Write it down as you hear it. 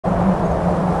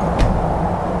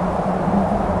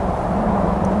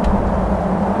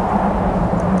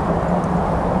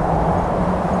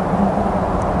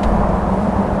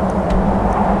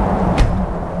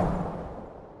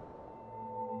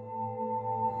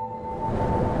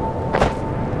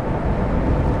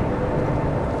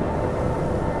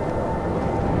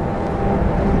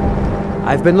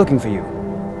I've been looking for you.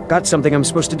 Got something I'm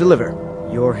supposed to deliver.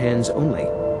 Your hands only.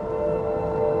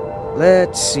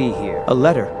 Let's see here. A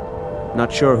letter.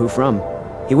 Not sure who from.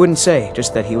 He wouldn't say,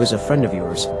 just that he was a friend of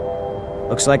yours.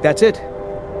 Looks like that's it.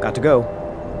 Got to go.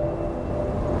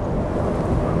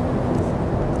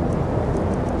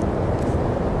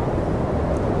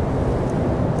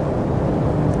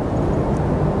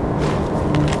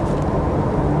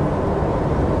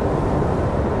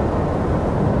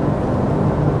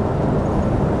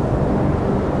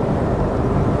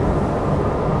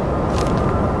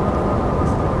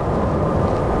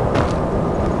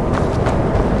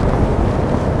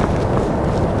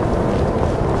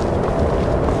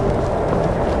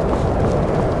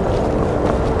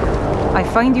 I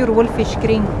find your wolfish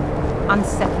grin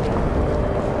unsettling.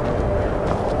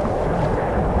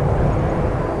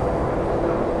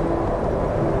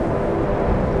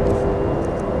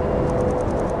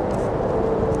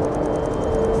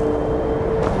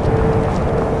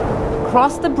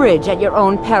 Cross the bridge at your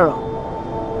own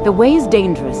peril. The way is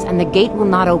dangerous and the gate will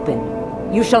not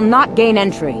open. You shall not gain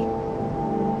entry.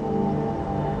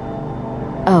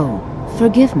 Oh,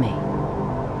 forgive me.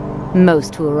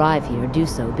 Most who arrive here do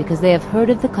so because they have heard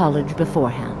of the college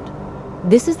beforehand.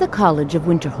 This is the College of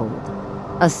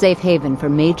Winterhold, a safe haven for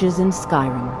mages in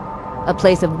Skyrim, a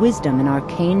place of wisdom and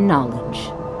arcane knowledge.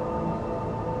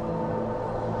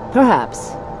 Perhaps,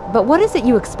 but what is it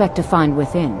you expect to find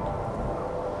within?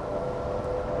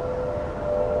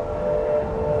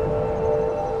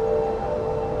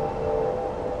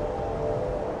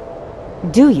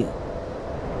 Do you?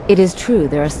 It is true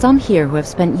there are some here who have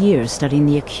spent years studying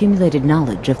the accumulated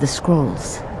knowledge of the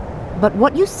scrolls. But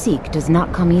what you seek does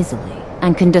not come easily,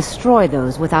 and can destroy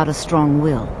those without a strong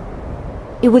will.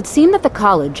 It would seem that the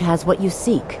college has what you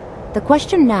seek. The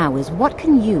question now is, what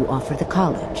can you offer the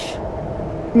college?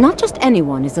 Not just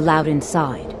anyone is allowed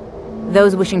inside.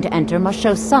 Those wishing to enter must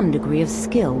show some degree of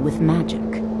skill with magic.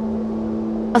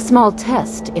 A small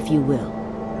test, if you will.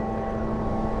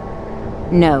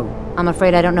 No. I'm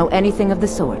afraid I don't know anything of the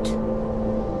sort.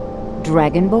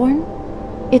 Dragonborn?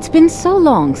 It's been so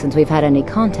long since we've had any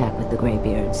contact with the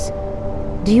Greybeards.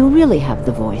 Do you really have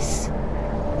the voice?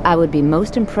 I would be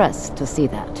most impressed to see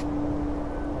that.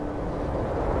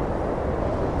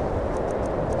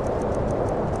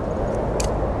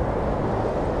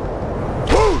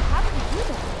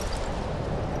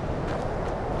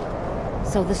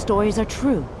 So the stories are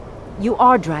true. You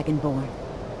are Dragonborn.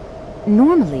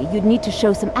 Normally, you'd need to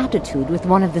show some aptitude with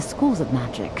one of the schools of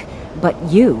magic. But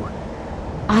you...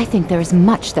 I think there is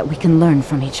much that we can learn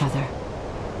from each other.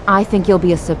 I think you'll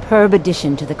be a superb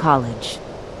addition to the college.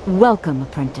 Welcome,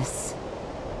 apprentice.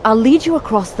 I'll lead you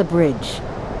across the bridge.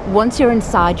 Once you're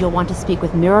inside, you'll want to speak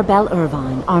with Mirabelle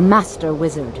Irvine, our master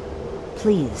wizard.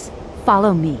 Please,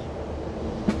 follow me.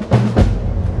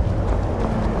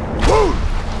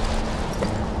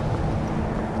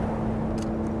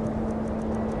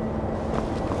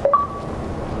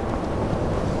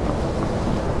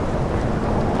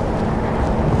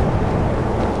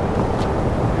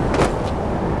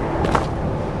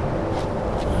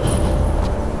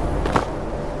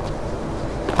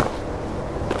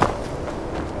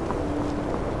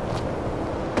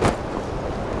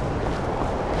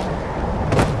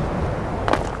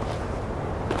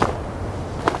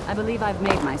 I believe I've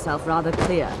made myself rather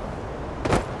clear.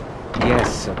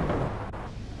 Yes, sir.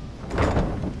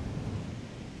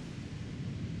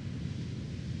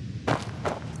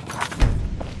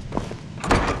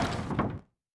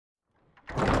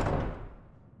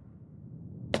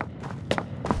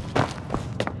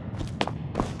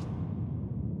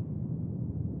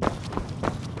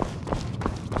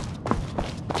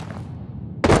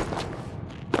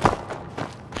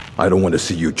 I don't want to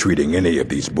see you treating any of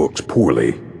these books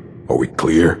poorly. Are we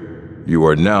clear? You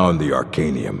are now in the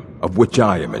Arcanium, of which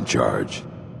I am in charge.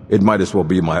 It might as well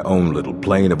be my own little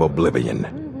plane of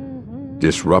oblivion.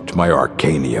 Disrupt my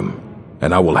Arcanium,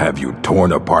 and I will have you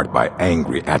torn apart by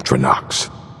angry Atronachs.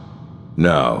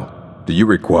 Now, do you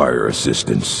require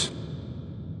assistance?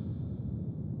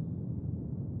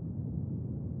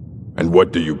 And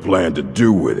what do you plan to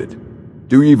do with it?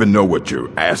 Do you even know what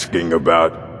you're asking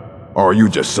about? Or are you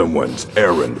just someone's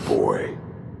errand boy?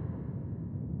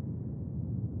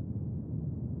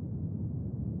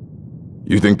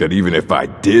 You think that even if I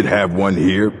did have one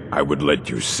here, I would let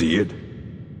you see it?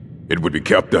 It would be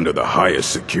kept under the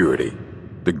highest security.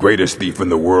 The greatest thief in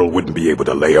the world wouldn't be able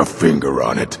to lay a finger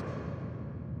on it.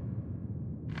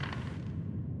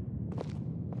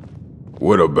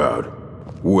 What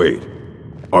about... Wait,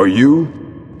 were you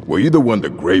the one the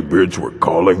Greybeards were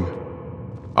calling?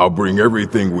 I'll bring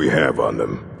everything we have on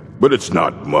them, but it's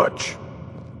not much.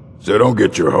 So don't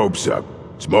get your hopes up.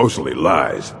 It's mostly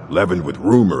lies, leavened with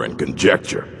rumor and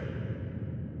conjecture.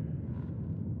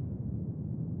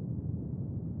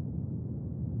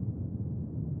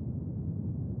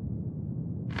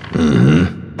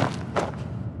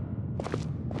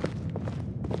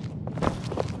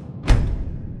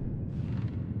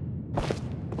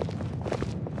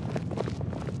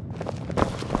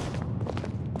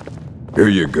 Here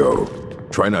you go.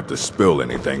 Try not to spill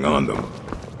anything on them.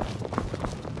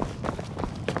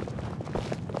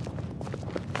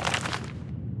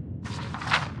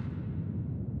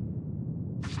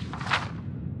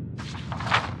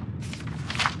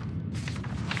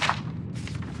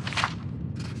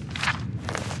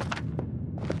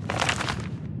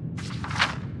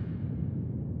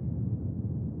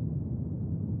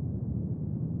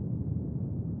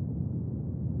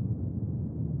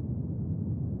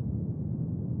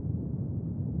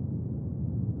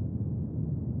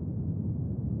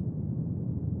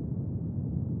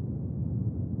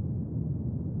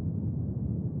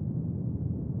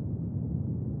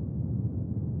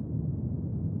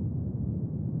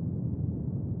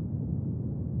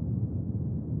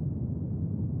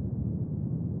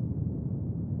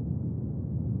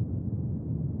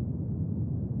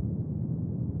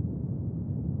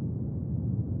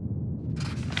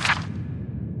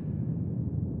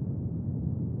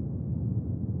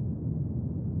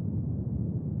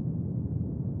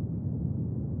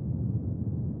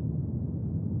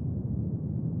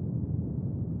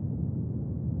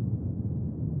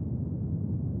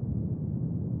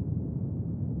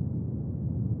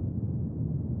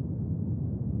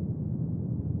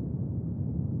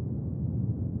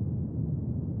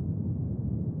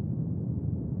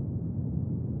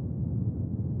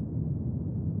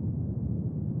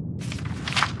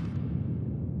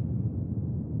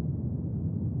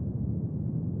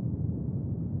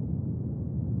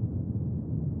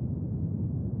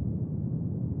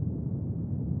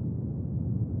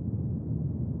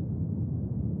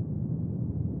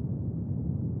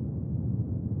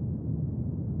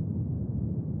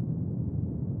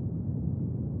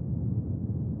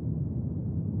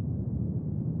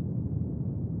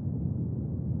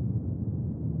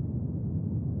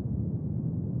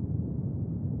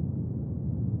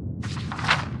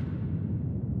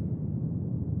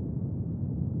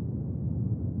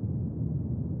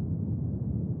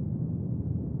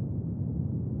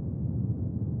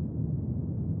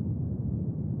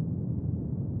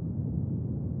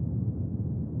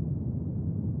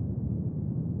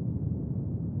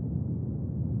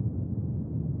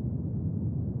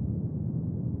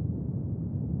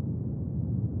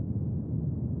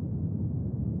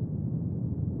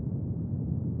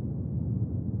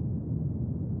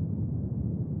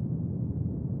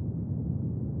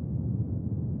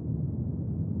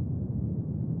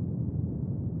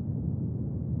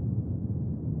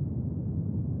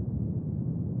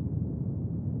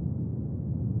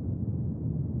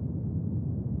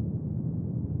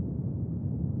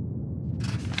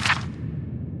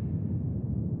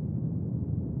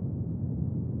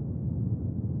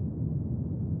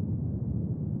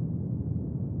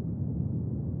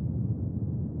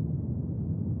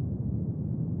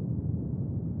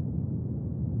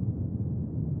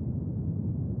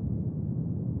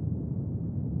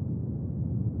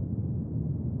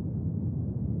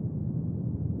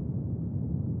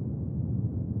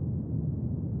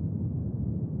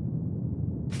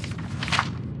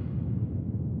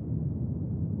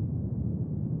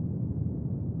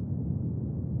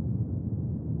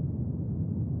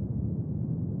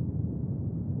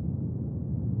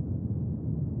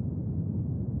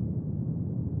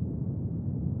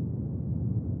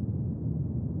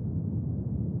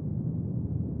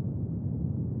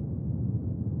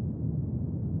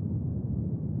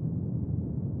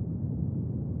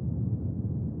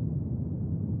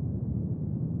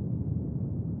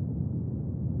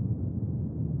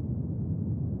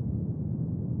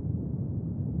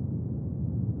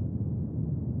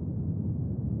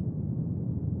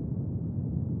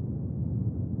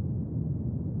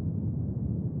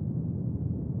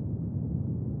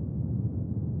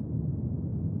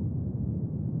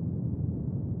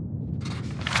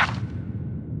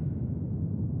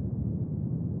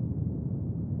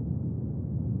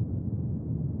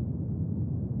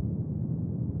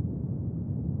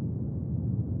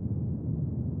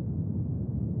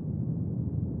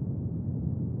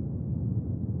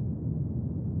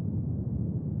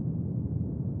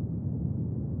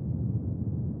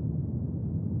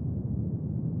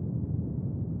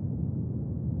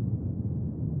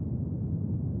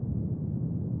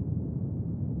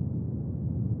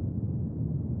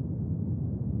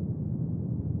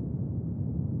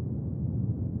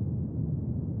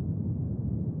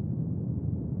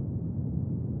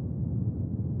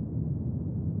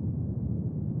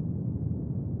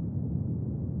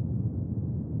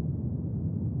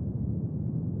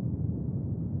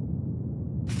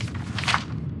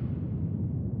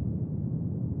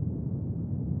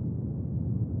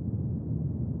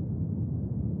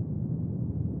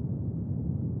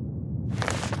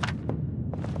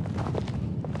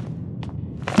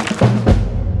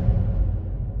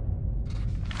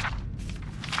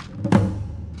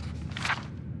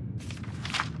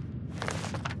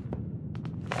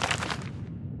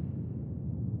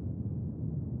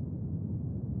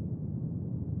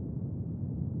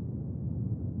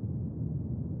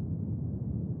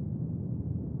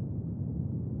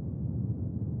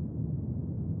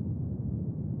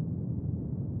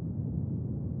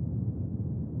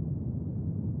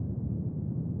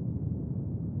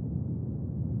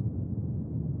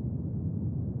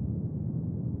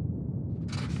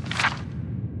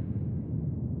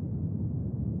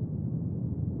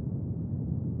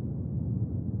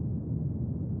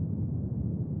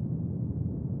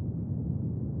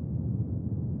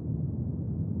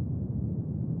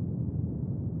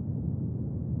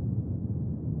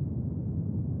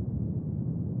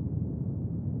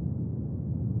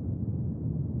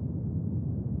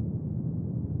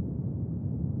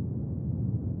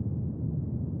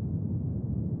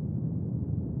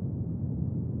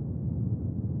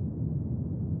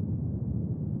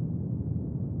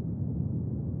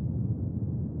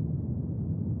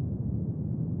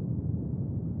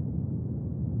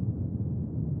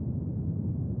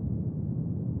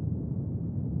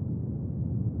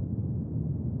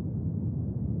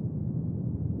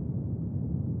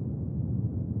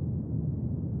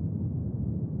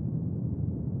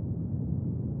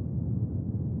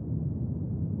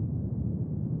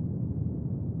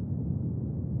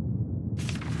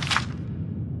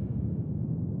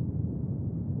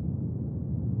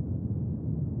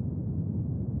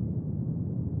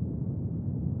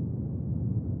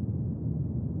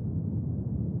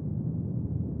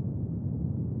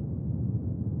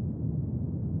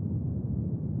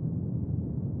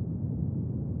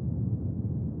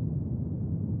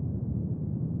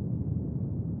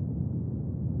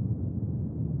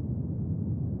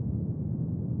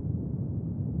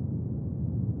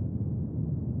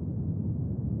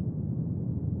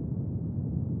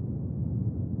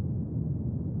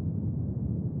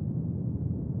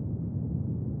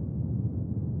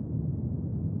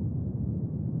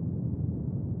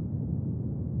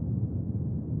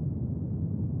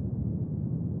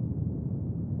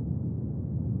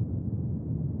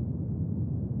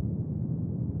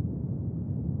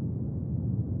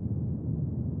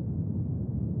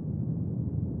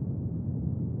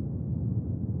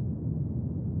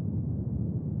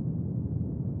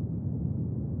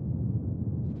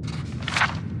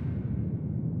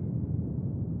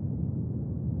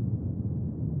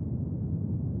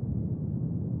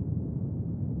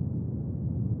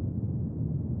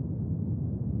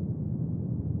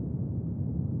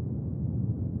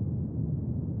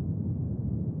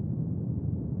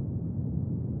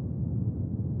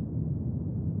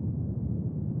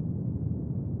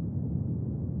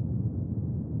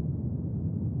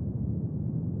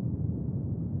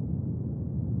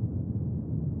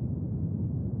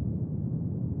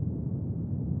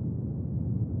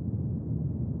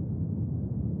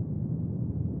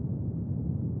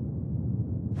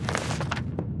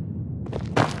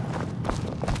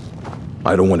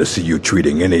 I don't want to see you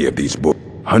treating any of these books.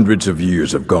 Hundreds of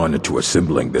years have gone into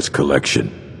assembling this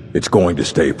collection. It's going to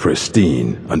stay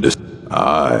pristine,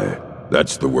 Aye,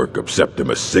 that's the work of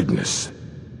Septimus Cygnus.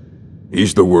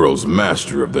 He's the world's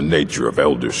master of the nature of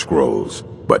Elder Scrolls,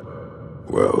 but,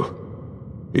 well,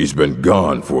 he's been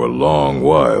gone for a long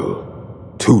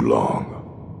while. Too long.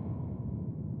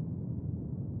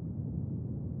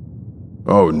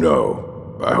 Oh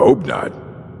no, I hope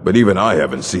not. But even I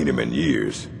haven't seen him in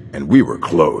years, and we were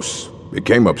close.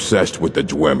 Became obsessed with the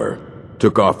Dwemer.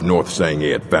 Took off north saying he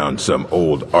had found some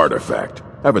old artifact.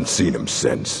 Haven't seen him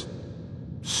since.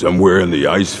 Somewhere in the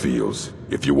ice fields,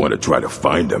 if you want to try to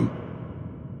find him.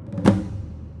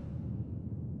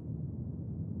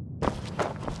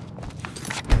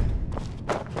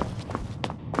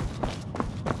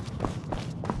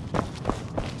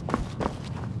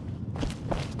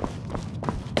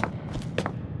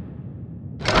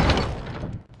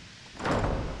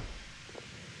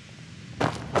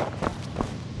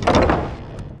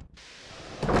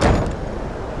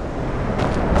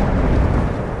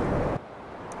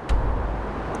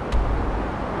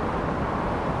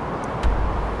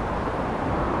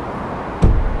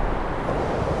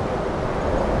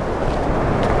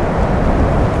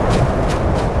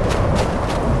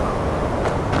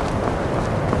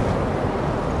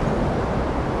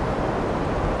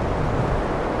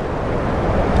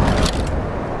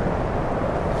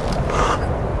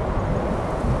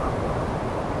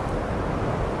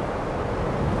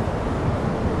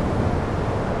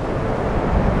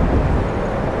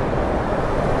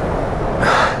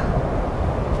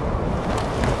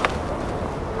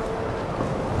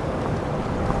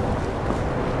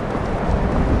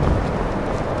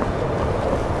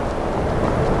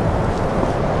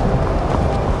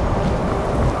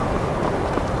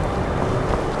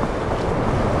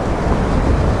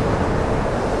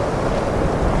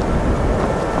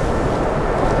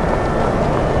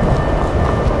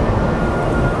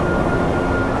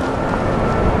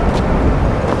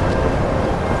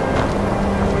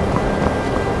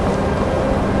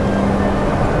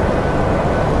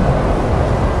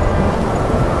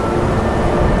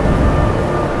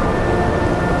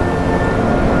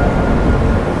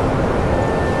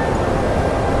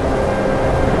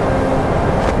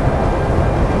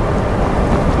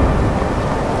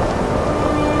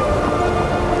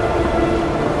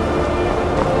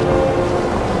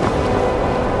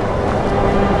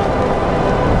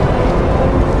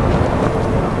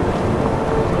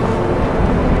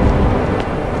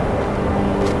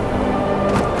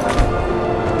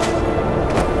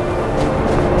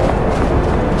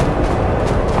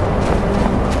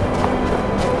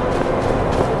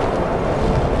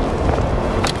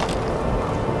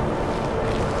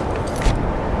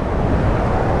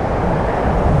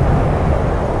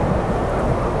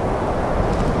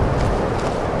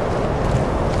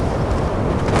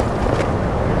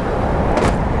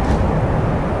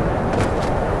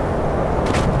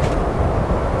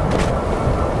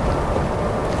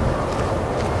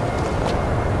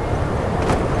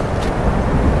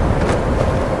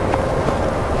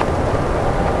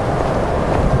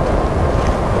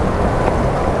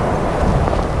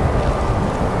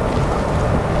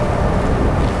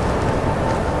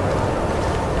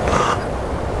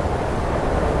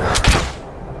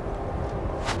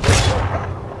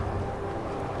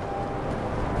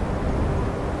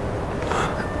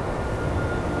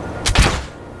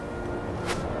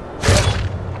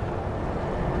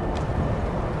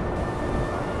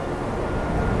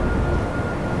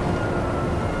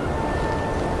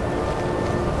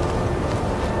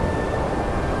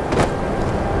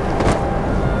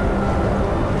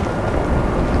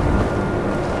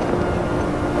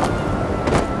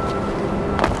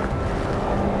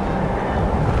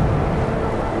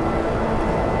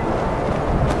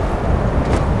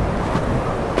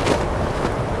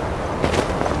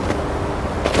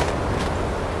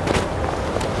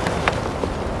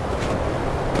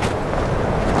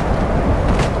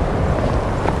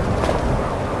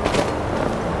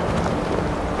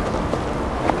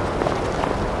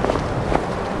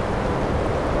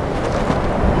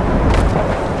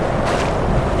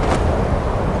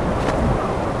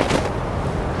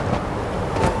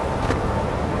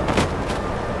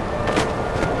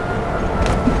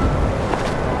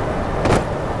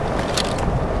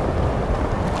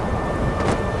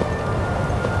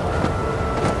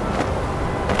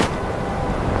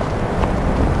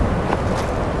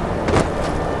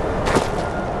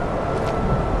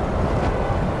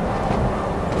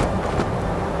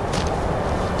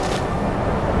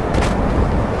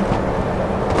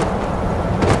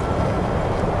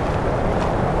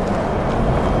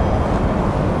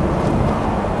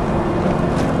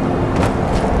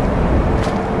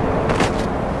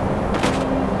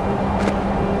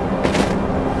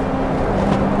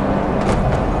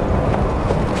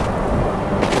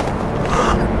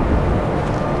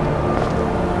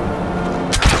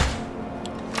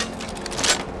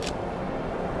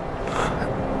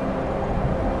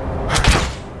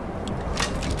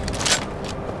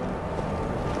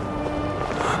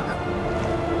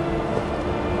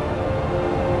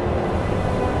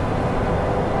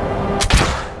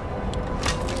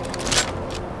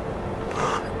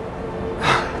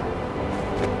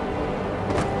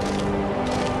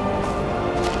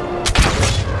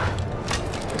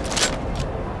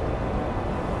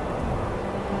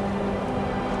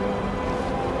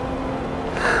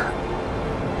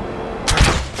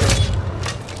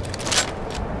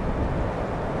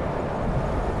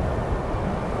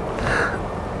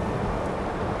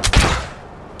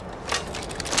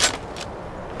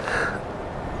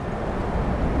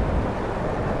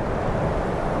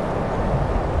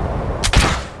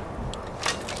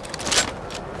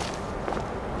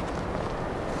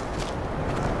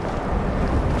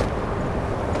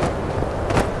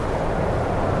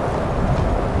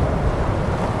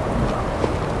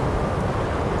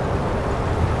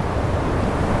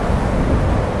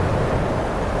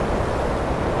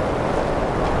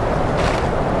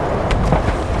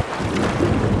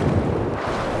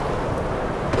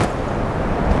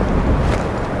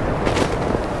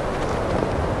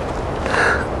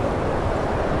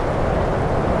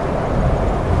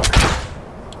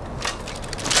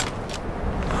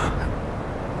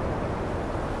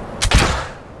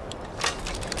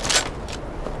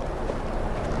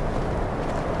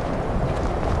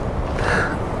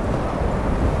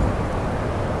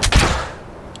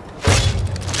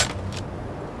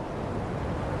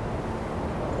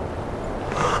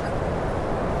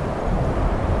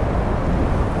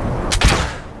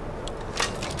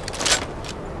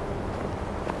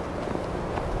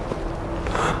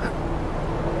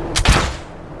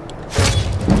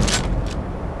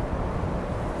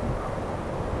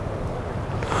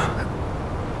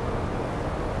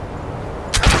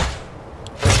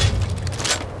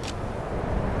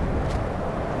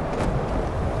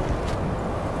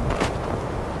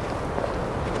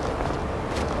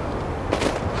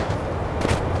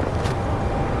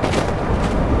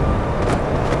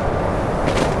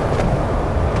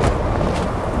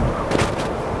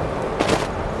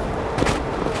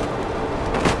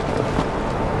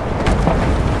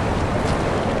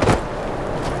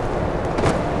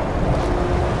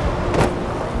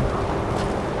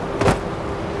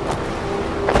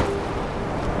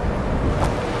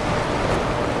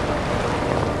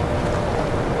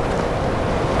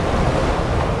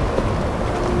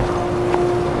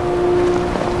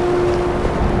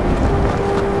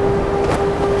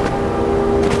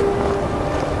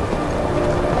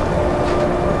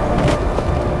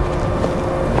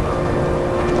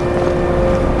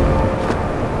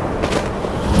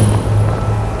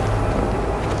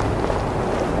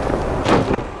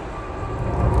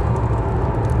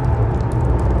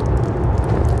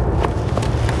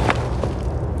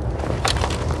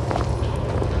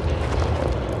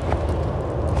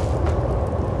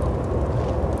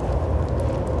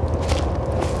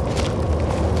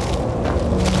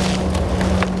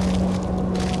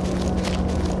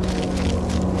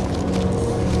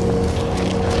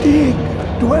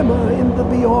 Dwemer in the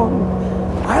beyond.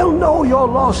 I'll know your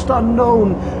lost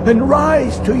unknown and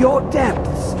rise to your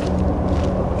depths.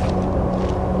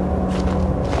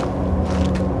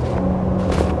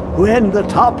 When the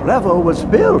top level was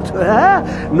built,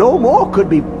 no more could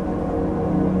be...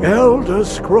 Elder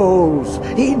Scrolls,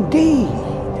 indeed.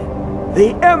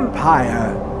 The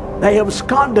Empire. They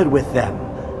absconded with them.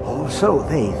 Or so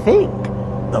they think.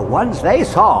 The ones they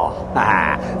saw.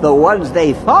 The ones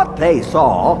they thought they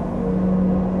saw.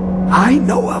 I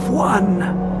know of one.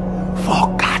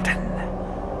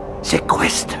 Forgotten.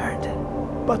 Sequestered.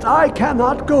 But I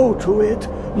cannot go to it.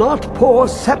 Not poor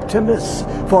Septimus.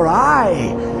 For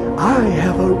I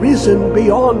have arisen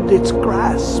beyond its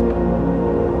grasp.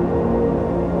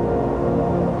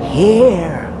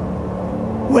 Here.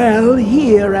 Well,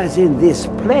 here as in this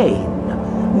plain.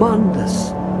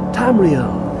 Mundus,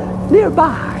 Tamriel,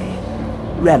 nearby,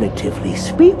 relatively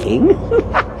speaking.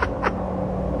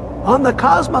 On the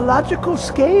cosmological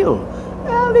scale,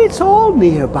 well, it's all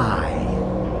nearby.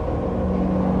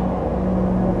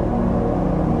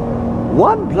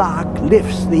 One block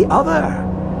lifts the other.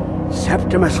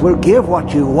 Septimus will give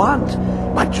what you want,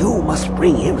 but you must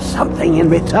bring him something in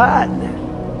return.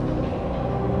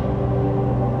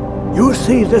 You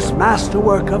see this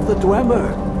masterwork of the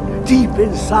Dwemer, deep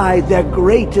inside their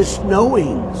greatest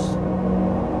knowings.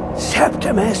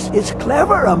 Septimus is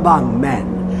clever among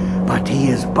men, but he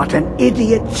is but an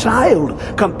idiot child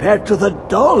compared to the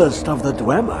dullest of the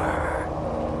Dwemer.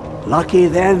 Lucky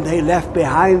then they left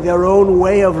behind their own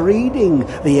way of reading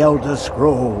the Elder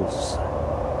Scrolls.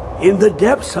 In the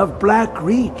depths of Black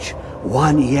Reach,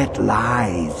 one yet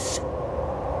lies.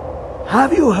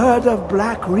 Have you heard of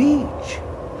Black Reach?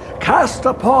 Cast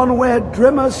upon where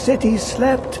Drimmer's city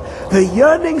slept, the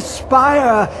yearning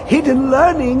spire hidden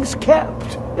learnings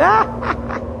kept.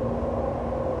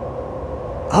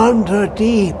 Under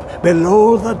deep,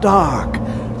 below the dark,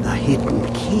 the hidden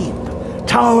keep,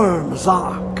 Tower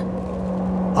Mzark.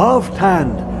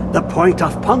 Oftand, the point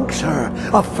of puncture,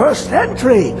 of first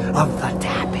entry of the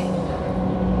tapping.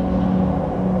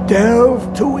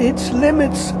 Delve to its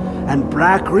limits, and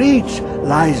Black Reach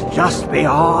lies just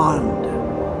beyond.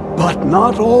 But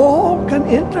not all can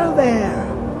enter there.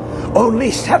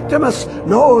 Only Septimus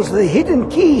knows the hidden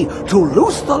key to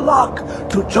loose the lock,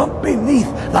 to jump beneath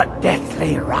the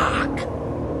deathly rock.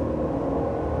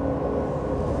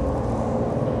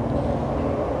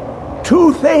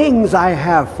 Two things I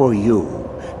have for you.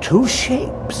 Two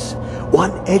shapes.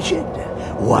 One edged,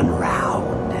 one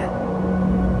round.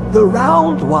 The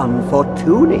round one for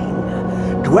tuning.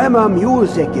 Dwemer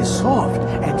music is soft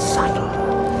and subtle,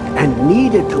 and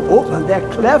needed to open their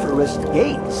cleverest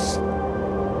gates.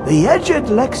 The edged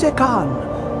lexicon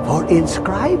for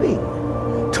inscribing.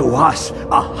 To us,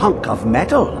 a hunk of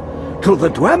metal. To the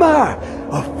Dwemer,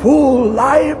 a full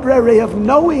library of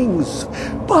knowings,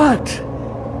 but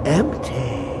empty.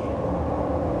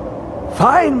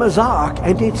 Find Mzark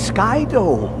and its sky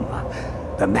dome.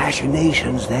 The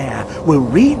machinations there will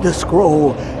read the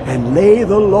scroll and lay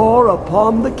the lore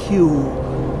upon the queue.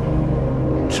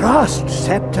 Trust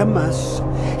Septimus.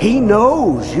 He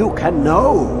knows you can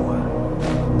know.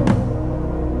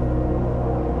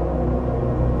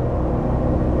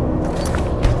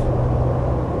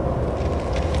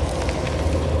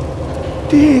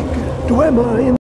 Dig Dwemer in